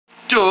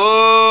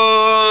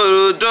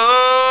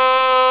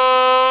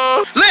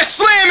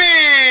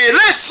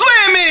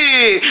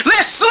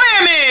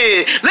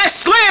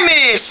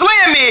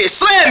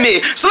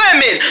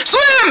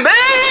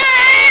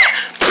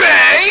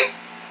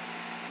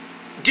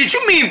Did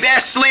you mean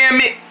that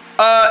slam it?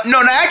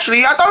 No,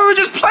 actually, I thought we were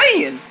just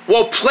playing.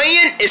 Well,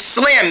 playing is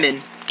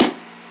slamming.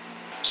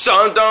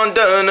 Dun dun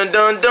dun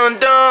dun dun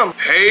dun.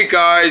 Hey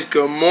guys,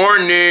 good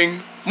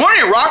morning.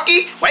 Morning,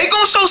 Rocky. Why you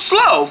going so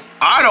slow?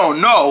 I don't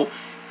know.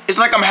 It's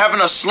like I'm having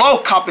a slow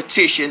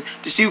competition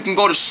to see who can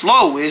go the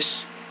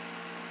slowest.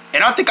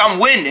 And I think I'm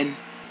winning.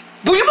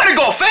 But you better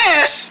go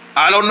fast.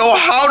 I don't know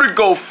how to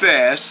go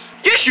fast.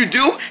 Yes, you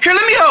do. Here,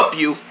 let me help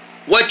you.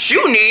 What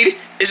you need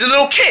is a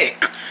little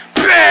kick.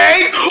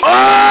 Bang!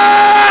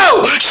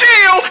 Oh!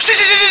 Shield!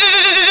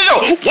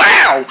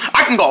 Wow!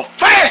 I can go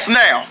fast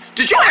now.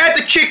 Did you have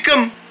to kick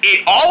him?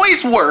 It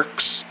always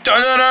works.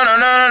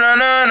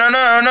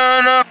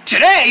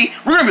 Today,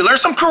 we're gonna be learning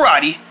some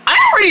karate. I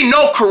already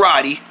know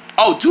karate.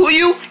 Oh, do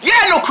you? Yeah,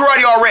 I know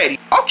karate already.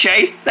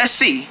 Okay, let's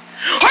see.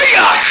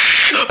 Hiya!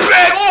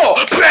 Bang! Oh!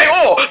 Bang!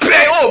 Oh!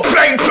 Bang! Oh!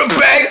 Bang!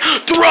 Bang!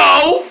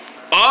 Throw!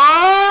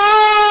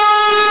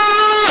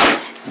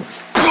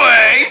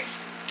 Bang!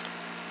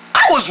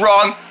 I was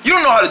wrong. You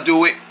don't know how to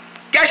do it.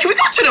 Guys, can we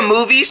go to the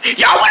movies?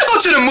 Yeah, I want to go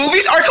to the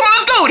movies. All right, come on,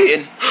 let's go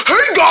then.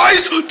 Hey,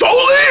 guys,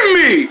 don't leave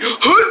me.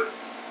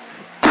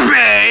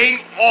 Bang.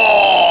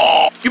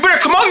 Oh. You better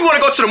come on if you want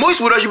to go to the movies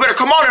with us. You better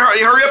come on and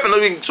hurry up and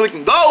so we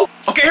can go.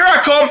 Okay, here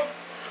I come.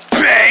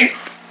 Bang.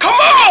 Come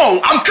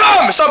on. I'm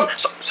coming.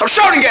 Stop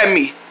shouting at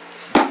me.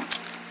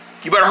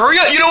 You better hurry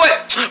up. You know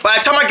what? By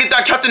the time I get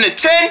down counting to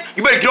 10,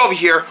 you better get over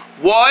here.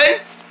 1,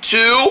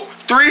 2,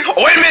 3.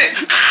 Oh, wait a minute.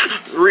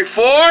 3,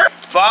 4,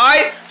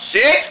 5,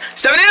 6,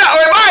 7, 8. All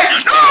right, bye.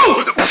 No!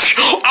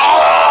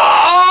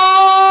 Oh!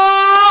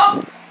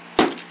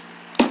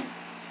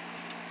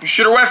 You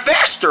should have went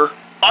faster.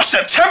 On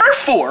September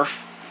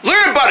 4th,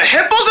 learn about a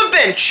Hippos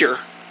adventure.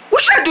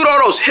 What should I do to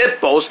all those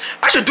hippos?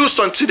 I should do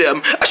something to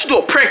them. I should do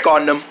a prank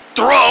on them.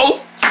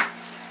 Throw.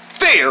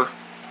 There.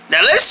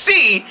 Now let's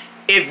see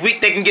if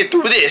they can get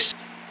through this.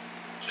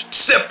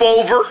 Step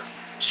over.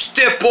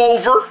 Step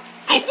over.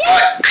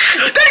 What?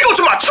 They didn't go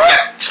to my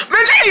trip!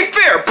 Man, that ain't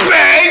fair!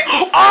 Bang!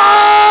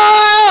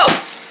 Oh!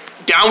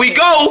 Down we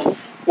go!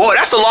 Whoa,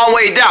 that's a long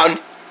way down.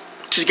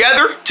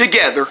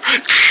 Together.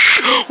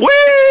 Whee!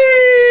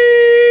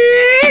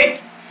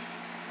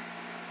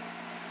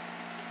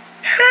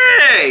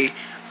 Hey!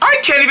 I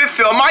can't even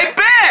feel my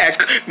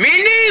back! Me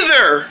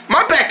neither!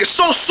 My back is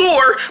so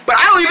sore, but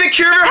I don't even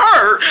care if it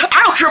hurt.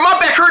 I don't care if my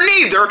back hurt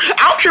neither.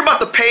 I don't care about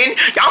the pain.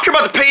 I don't care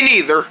about the pain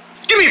either.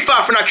 Give me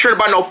 5 for not caring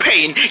about no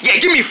pain. Yeah,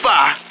 give me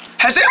 5.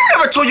 Has anyone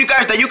ever told you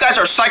guys that you guys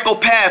are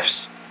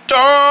psychopaths?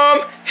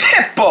 Dumb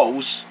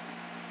hippos.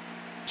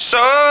 Shut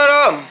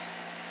up.